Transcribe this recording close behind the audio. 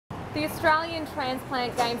The Australian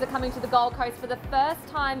Transplant Games are coming to the Gold Coast for the first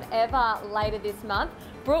time ever later this month.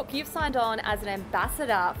 Brooke, you've signed on as an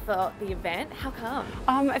ambassador for the event. How come?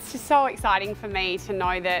 It's just so exciting for me to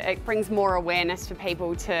know that it brings more awareness for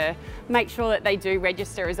people to make sure that they do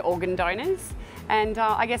register as organ donors. And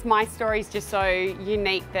I guess my story is just so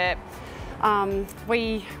unique that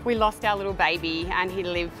we lost our little baby and he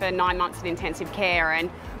lived for 9 months in intensive care, and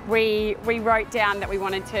we wrote down that we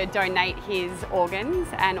wanted to donate his organs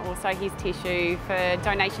and also his tissue for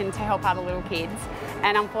donation to help other little kids.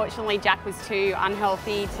 And unfortunately Jack was too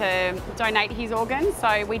unhealthy to donate his organs,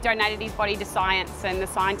 so we donated his body to science, and the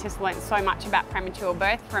scientists learnt so much about premature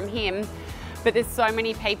birth from him. But there's so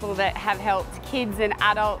many people that have helped kids and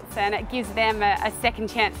adults, and it gives them a second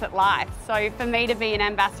chance at life. So for me to be an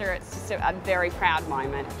ambassador, it's just a very proud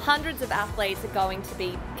moment. Hundreds of athletes are going to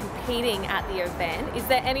be competing at the event. Is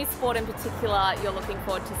there any sport in particular you're looking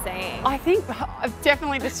forward to seeing? I think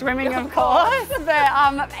definitely the swimming, of course,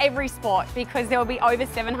 but every sport, because there will be over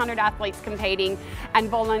 700 athletes competing and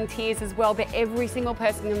volunteers as well, but every single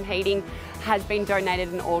person competing has been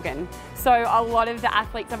donated an organ. So a lot of the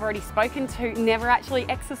athletes I've already spoken to never actually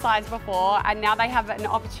exercised before, and now they have an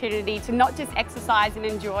opportunity to not just exercise and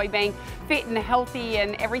enjoy being fit and healthy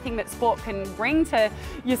and everything that sport can bring to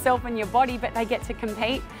yourself and your body, but they get to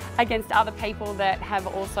compete against other people that have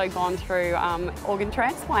also gone through organ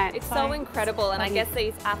transplant. It's so incredible, and I guess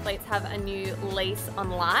these athletes have a new lease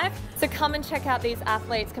on life. So come and check out these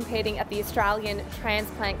athletes competing at the Australian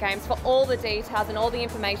Transplant Games. For all the details and all the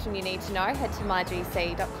information you need to know, head to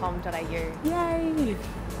mygc.com.au. Yay!